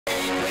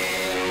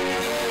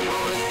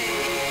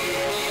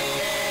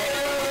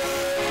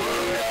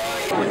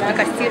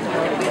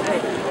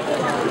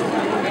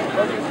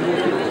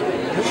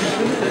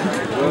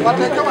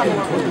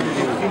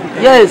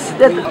Yes,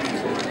 that.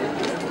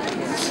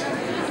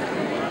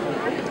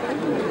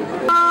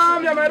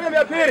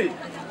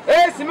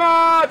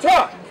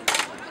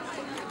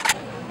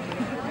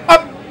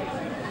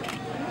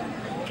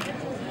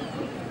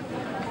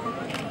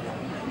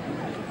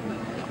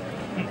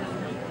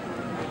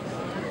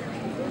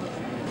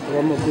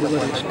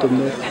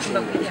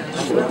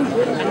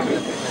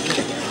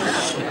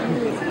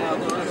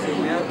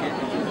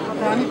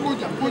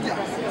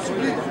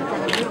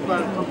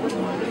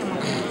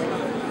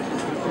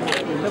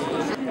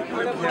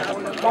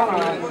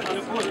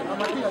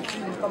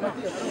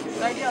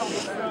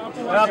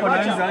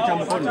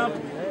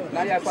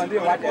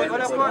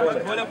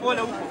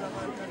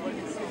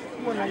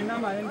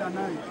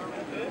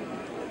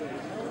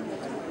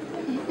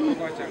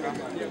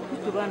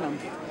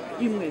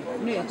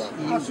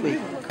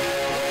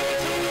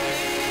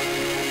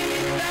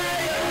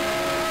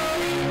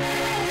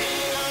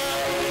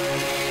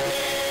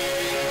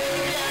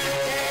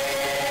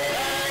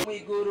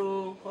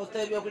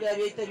 Otebyo kulia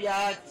byeite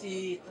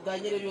byati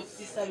tuganyire byo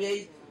kusisa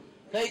byeite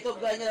baito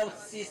kuganyira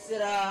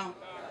kusisira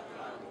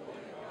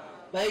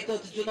baito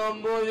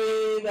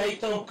tujunombobe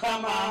baito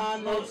kama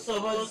no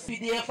sobozi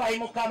UPDF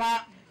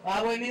mukama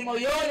abo emirimo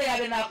yone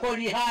yabe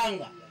nakoli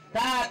hanga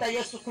tata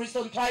Yesu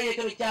Kristo ntwaye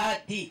kero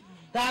cyahati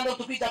kandi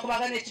tukwita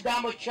kubagane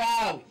ikigambo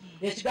cyawe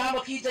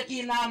ikigambo kije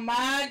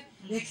kinamani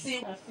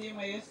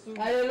ikisima Yesu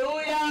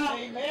haleluya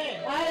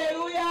amen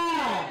haleluya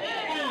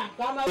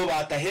kama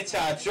batahe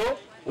cyacho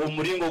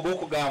umuringo go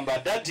kugamba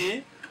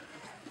dadi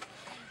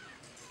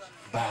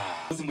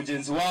uzi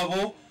mugenzi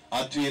wabo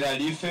atwira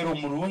lifero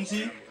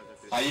murunzi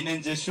ayine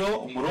njesho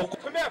umuroko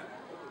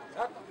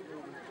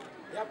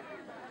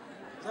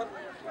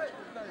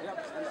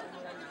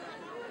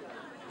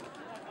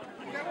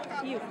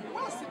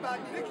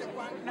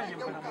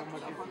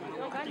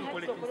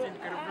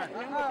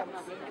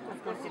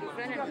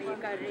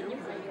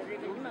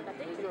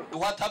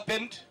What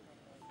happened?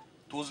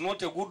 It was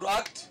not a good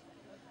act.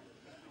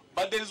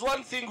 But there is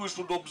one thing we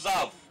should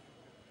observe.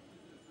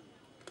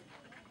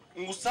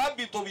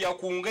 Musabito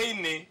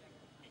byakungaine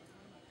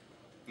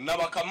na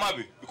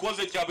bakamabe because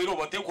ekyabiro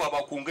batekwa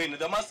bakungaine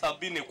there must have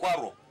been a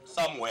quarrel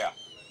somewhere.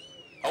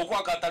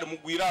 Akwa katali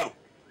mugwiraro.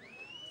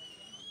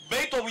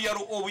 Beito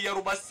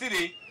obuyaru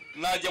basire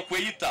naje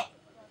kweyita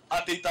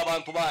ateita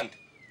abantu bandi.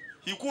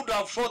 He could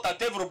have shot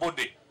at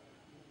everybody.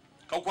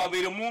 Kakwa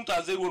bere muntu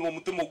azerwe no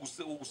mutima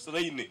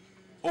ogusiraine.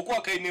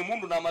 Okwa kaine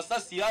mundu na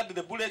masasi had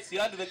the bullets, he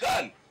had the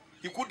gun.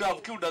 He could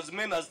have killed as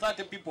many as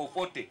 30 people,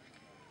 40.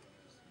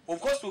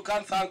 Of course, we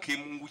can't thank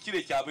him,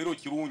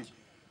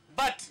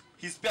 but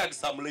he spared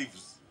some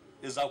lives.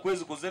 As a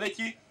question,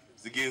 Kozereki,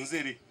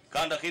 Zigenzeri,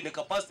 Kanda Hene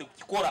capacity,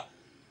 Kikora.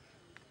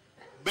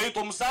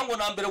 Beto Musango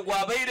number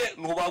Guabeire,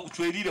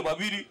 Novagueri,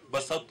 Babiri,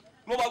 Basat,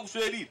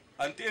 Novagueri,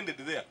 and ended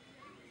there.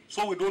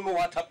 So we don't know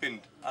what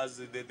happened, as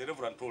the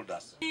Reverend told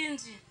us.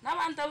 Inji,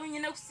 Navanta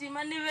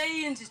Winexima, never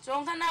inji,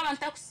 Chonga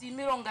Navanta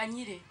Simiron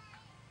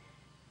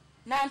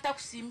Nanta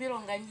kusimiro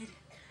nganyiri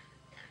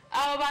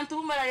abo bantu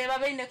bumarareba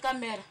bene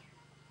kamera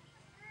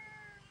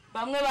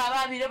bamwe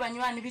bababire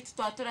banywani bitu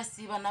twatura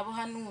siba nabo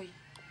hanuye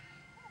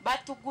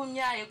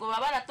batugumya yego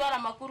babaratwara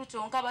makuru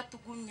cyonka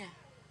batugumya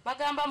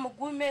bagamba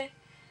mugume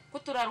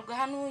kuturaruga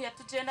hanuye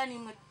tugenda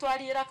nimwe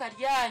twarira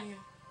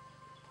karyanyu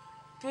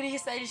turi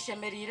hisayirishe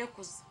merire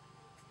kuza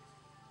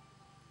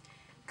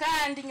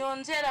kandi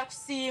nyongera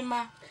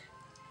kusima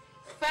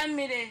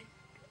family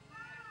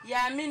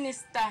ya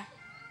Minisita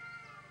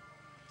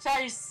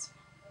Charles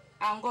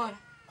Engola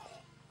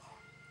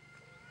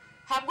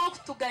habwo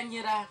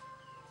kutuganyira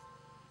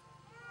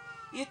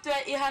itwe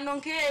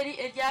ihanonkeri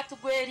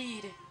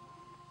eryatugwerire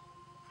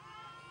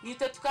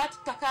nito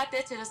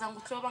tukatutakatekereza ngo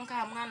coba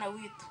nka mwana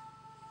witu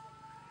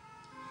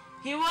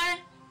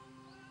hiwe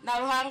na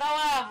ruhanga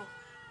wabo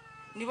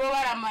nibo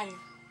baramanya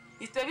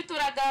itwe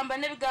bituragamba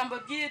nebigambo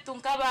byitu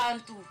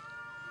nkabantu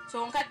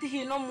sonka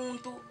tihino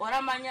muntu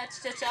oramanya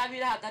cece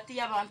cyabira hagati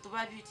y'abantu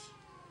babiri.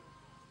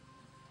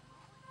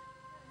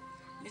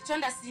 Nico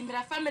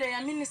ndasimbira family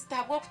ya Minisita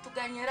habwo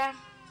kutuganyira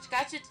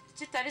kikaci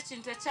kitari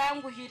kintu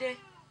cyanguhire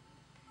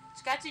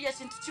kikaci ya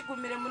kintu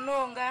kigumire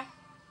munonga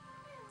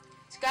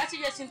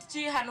kikaci ya kintu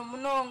kihano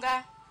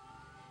munonga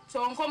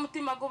chonko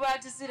mutima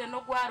gubajizire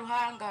no gwa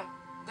ruhanga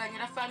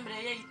kuganyira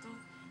family yeitu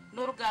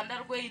no ruganda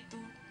rweitu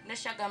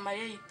neshagama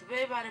yeitu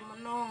bebare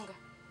munonga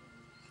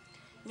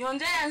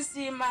nyonje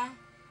yansima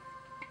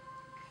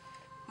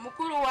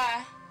mukuru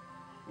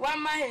wa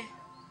mahe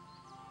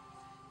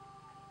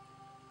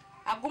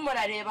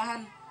agumura reba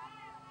hano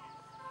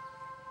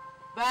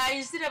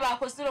bayizire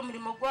bakozire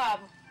umurimo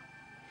gwabo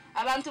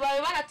abantu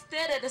babe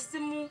baratuterere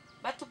simu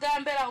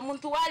batugambera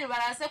umuntu wari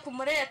barase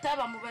kumureta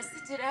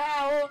bamubasigire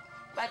haho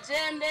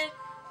bajende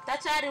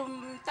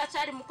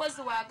tachari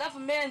mukozi wa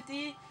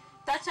government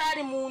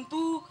tachari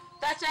muntu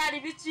tachari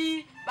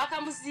bici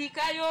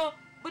bakamuzikayo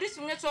buri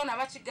kimwe cyona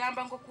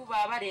bakigamba ngo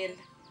kuba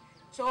barenda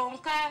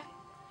chonka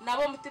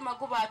nabo mutima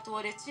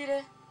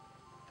gubatorekire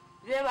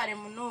bebare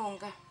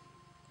munonga.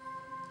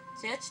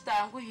 kye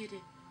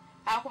kitanguhire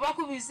hakuba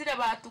kubizire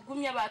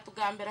batugumya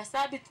batugambira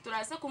Sabiiti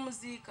turaze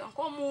kumuziika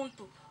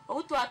nk'omuntu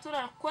obu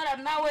twaturakora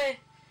nawe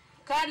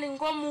kandi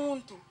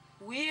ng'omuntu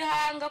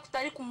wihanga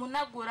kutari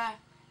kumunagura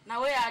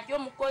nawe yaryo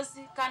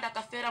mukozi kandi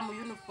akafera mu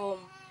uniform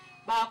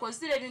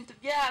bakozire ibintu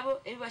byabo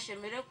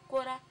ebibashemere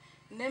gukora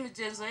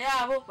n'emigenzo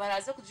yabo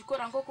baraze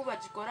kugikora nko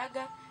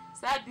kubagikoraga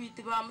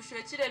Sabiiti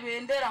bamushwekire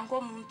bendera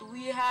nk'omuntu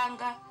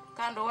wihanga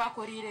kandi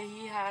wakorire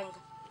hihanga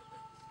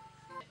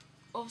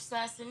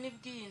obusasi ni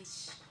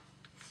bwinshi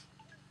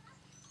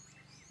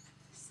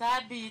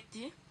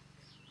Sabiiti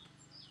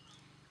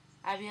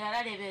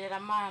abirarareberera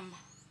mama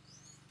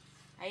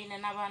aine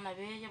n'abana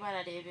beye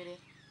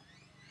barareberera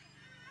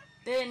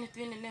then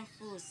twine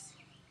n'emfuusi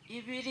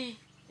ibiri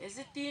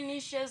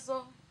ezitinishezo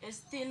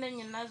ezitine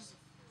nyinazo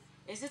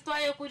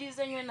ezitwaye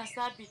kurize nywe na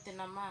Sabiiti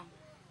na mama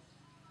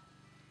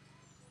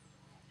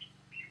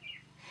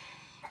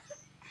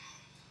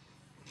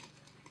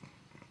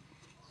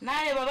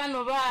nareba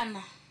bano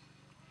bana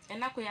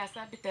enaku ya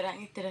Sabiiti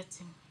eranyitira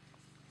kimwe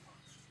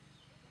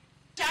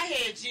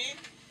taheji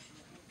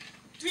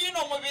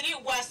twino mubiri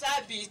gwa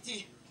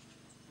Sabiiti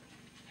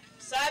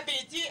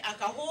Sabiiti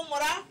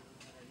akahumura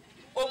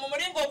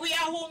omumuringo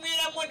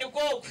gwiyahumwiremu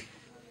nigogwe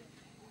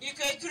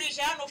ikwe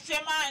turije hano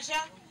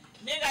kufemanja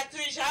ninga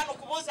turije hano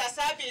kubuza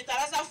Sabiiti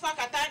arazafa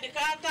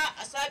katandikata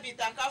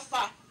Sabiiti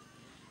akafa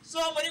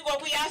so omuringo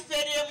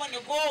gwiyaferiyemu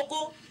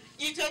nigogu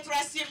itwe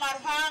turasima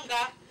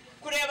Ruhanga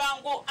kureba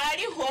ngo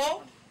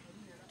ariho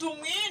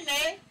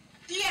tumwine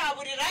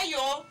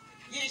tiyaburirayo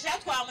yija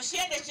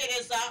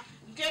twamushendekereza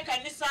nke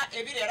kanisa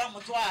ebirera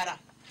mutwara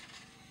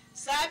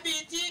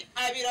Sabiiti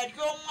abira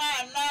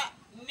ry'omwana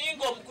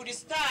ningo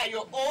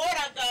mukristayo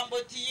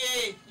oragambo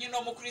tiye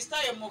nyino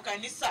mukristayo mu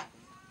kanisa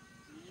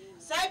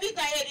Sabiiti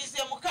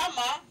aherize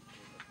mukama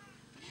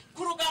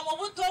kuruga mu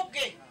buto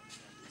bwe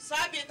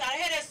Sabiiti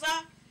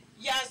ahereza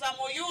yaza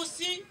mu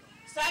yusi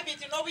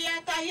Sabiiti no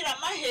buyatahira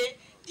mahe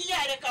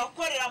tiyareka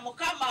gukorera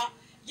mukama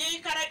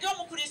yikara ryo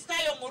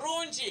mukristayo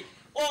murungi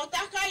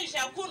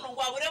otakayija kuno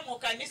ngo abure mu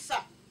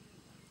kanisa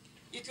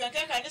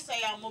itweke kanisa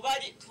ya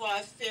mubari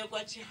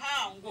twafegwa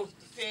kihango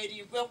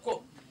tuferigwe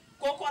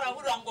koko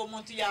rabura ngo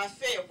umuntu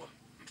yafegwa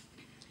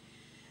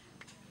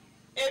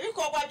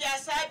ebikogwa bya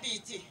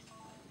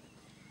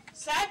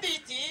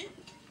Sabiiti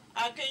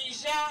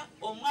akija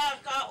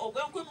omwaka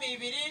ogwe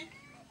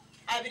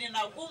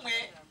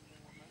 2021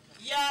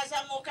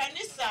 yaza mu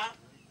kanisa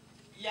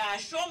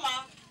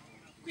yashoma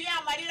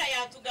kwiyamarira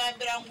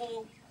yatugambira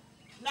ngo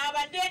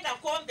nabandenda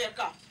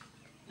kombeka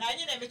na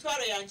nyine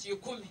mitwaro yanjye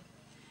 10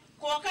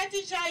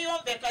 konkati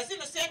chayombeka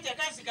zino sente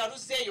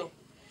kanzigaruzeyo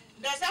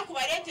ndaza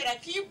kubaretera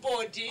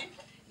keyboard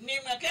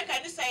nimwe ke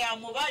kanisa ya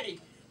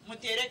mubari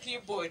mutere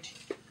keyboard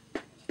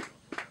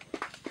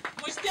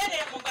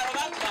mustere mu ngaro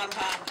bantu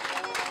baruhanga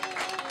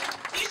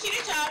ikiri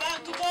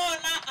cy'abantu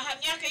bona aha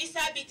myaka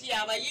y'Sabiiti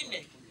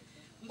yabayine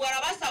ngo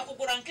arabasa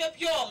kugura nke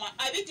byoma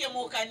abite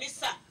mu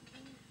kanisa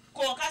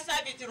konka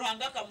Sabiiti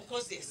Ruhanga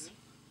kamukozesa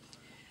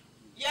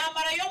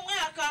yamara yo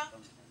mwaka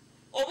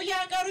obu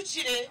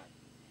yagarukire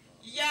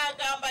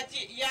yagamba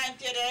ati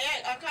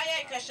yanterera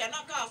akaya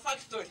ikashana ka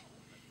factory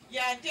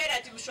yantera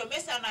ati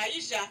mushomesa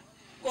naija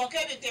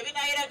konke bite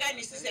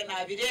binahiraganisize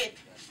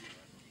nabireta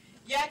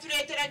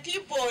yaturetera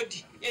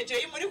keyboard ejo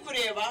yimuri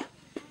kureba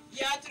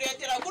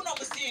yaturetera kuno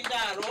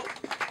musindaro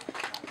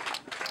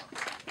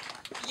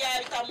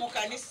yabita mu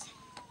kanisa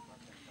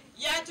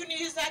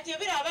yatuniriza ati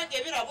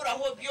birabage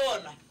biraburaho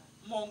byona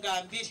mu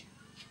ngambire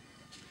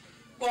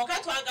konka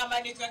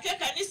twagamba nitwe ke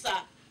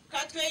kanisa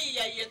katwe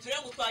yiyaye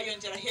turengo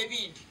twayongera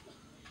hebindi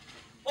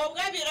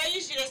obwabira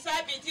yijire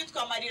Sabiiti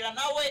twamarira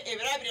nawe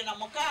ebirabire na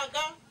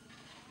mukaga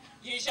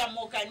yija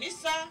mu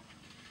kanisa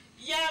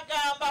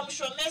yagamba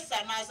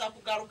mushomesa naza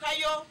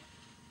kugarukayo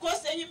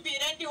kose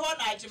himbire ndiho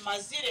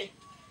najimazire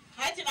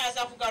hati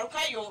naza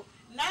kugarukayo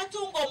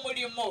natungo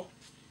mulimo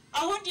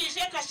aho ndije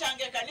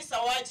kashange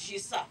kanisa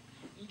wajihisa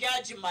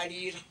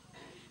ngyajimarira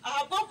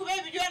ahabwo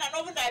kubeba byona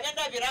no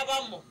ndabenda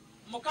birabamo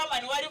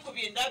mukama ni wari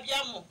kubinda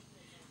byamo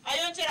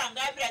ayongera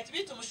ngabira ati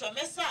bitu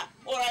mushomesa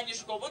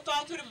oranyishwe buto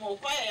aturi mu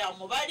kwaya ya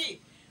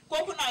mubari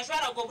koko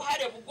najara go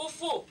buhare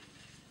bugufu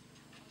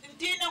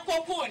ntine ko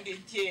kundi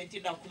ntiye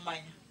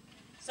ndakumanya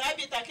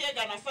Sabiiti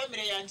akega na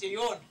family yanje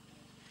yona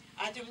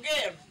ati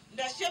mbwero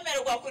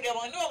ndashemerwa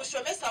kureba niwo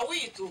mushomesa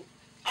witu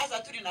aza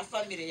turi na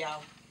family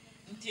yawe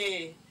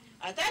ntiye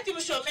atati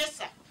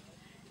mushomesa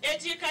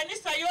eji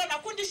kanisa yona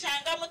kundi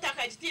shanga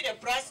mutakajitire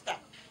plaster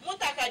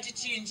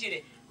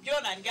mutakajichinjire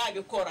byona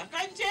ngabikora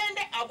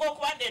kanjende agwo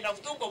kubandenda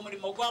kutunga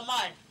umurimo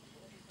gw'amani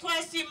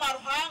twasima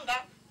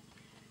Ruhanga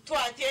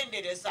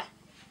twatendereza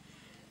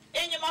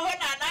enyuma ho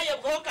nanaye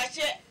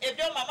bwokache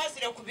ebyo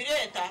mamazire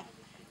kubireta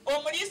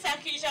omulisa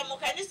kija mu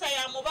kanisa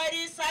ya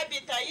mubari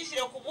Sabiiti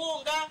ayishire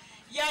kubunga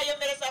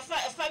yayemereza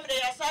family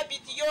ya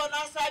Sabiiti yona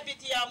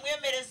Sabiiti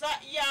yamwemereza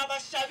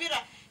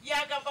yabashabira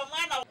yagamba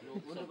mwana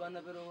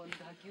bana bero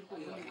ndakirko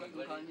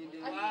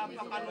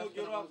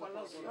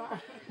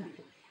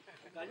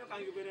kanyo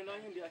kangibere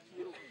nanyu ndi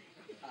akiro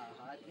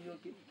hati yo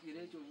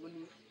kirecho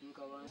vuni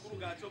nkabana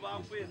ugacho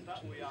bakweta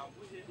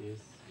uyambuye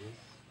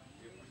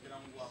kugira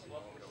ngo akwa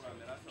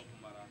kuramera sa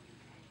kumara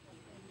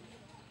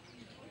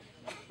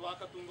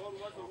twakatunga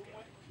urubazo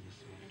rumwe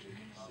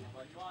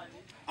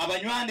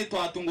abanywani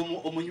twatunga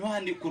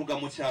umunywani kuruga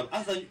mu cyaro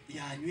aza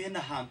yanywe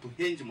n'ahantu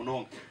henje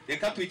munonga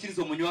reka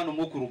twikirize umunywani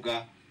umwe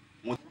kuruga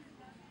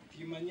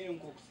timanyire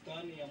ngo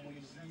kusitani ya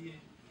muyiziye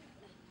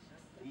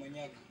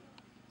kumunyaga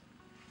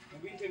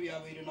mubinte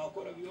byabere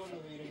nakora byona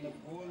bere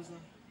nagonza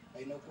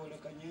ayinakora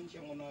kanyenshi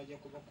ngo najya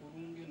kuba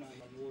kurunge na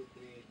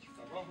yote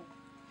kikabaho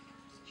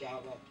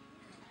cyaba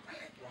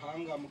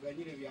ruhanga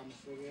muganyire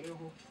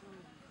byamusobereho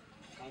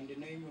kandi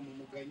nayo mu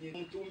muganyire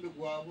mutumbe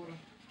gwabura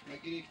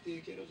nagire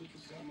ikitekerezo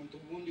cy'umuntu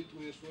ubundi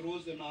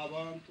twesoroze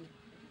n'abantu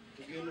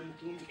tugenda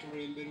mutumbe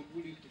turembere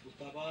guri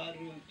tugutabare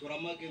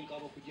turamage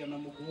nkaba kujyana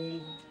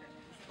mugongo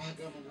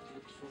bagana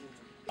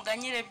gutusoreza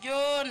muganyire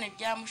byone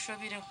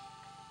byamushobireho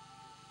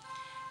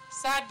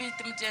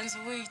Sabiiti mugenzi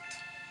witu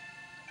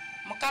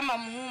mukama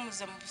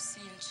muhumuze mu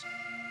businji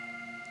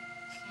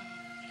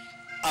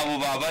abo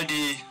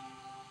babali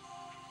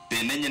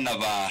benenye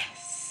naba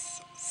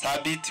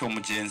Sabiiti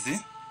omugenzi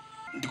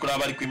ndikura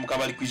bali kwimuka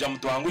bali kwija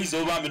mutwangu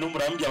izo bambe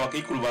n'umurambya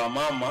bakayikuru ba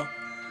mama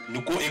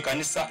niko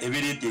ekanisa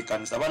eberete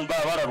ekanisa abantu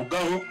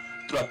bararugaho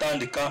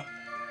turatandika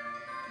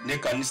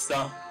n'ekanisa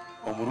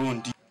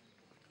omurundi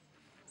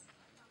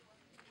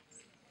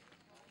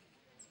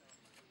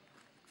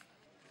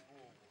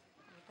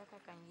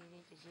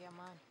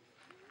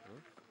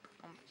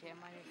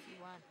Chairman if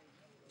you want.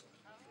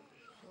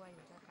 Why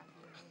you talk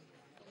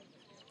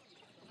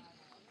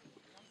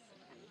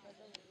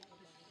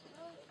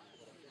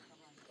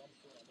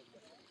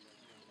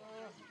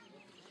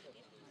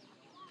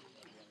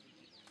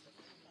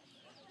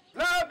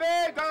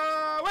Labega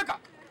weka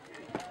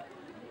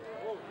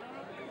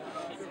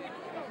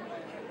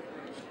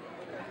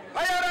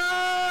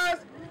Fayaras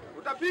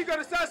utapiga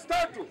risasi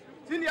 3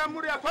 chini ya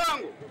amri ya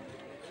pango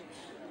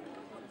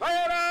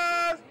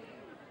Fayaras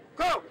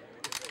go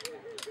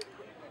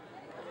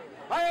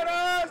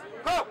Fayaras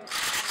go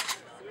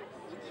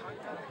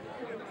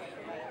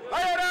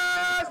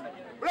Fayaras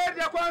blade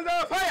ya kwanza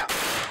fire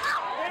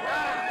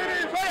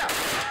fire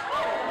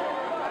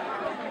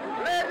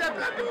blade ya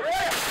tatu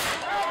fire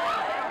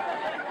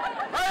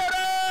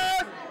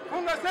Fayaras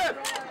funga safe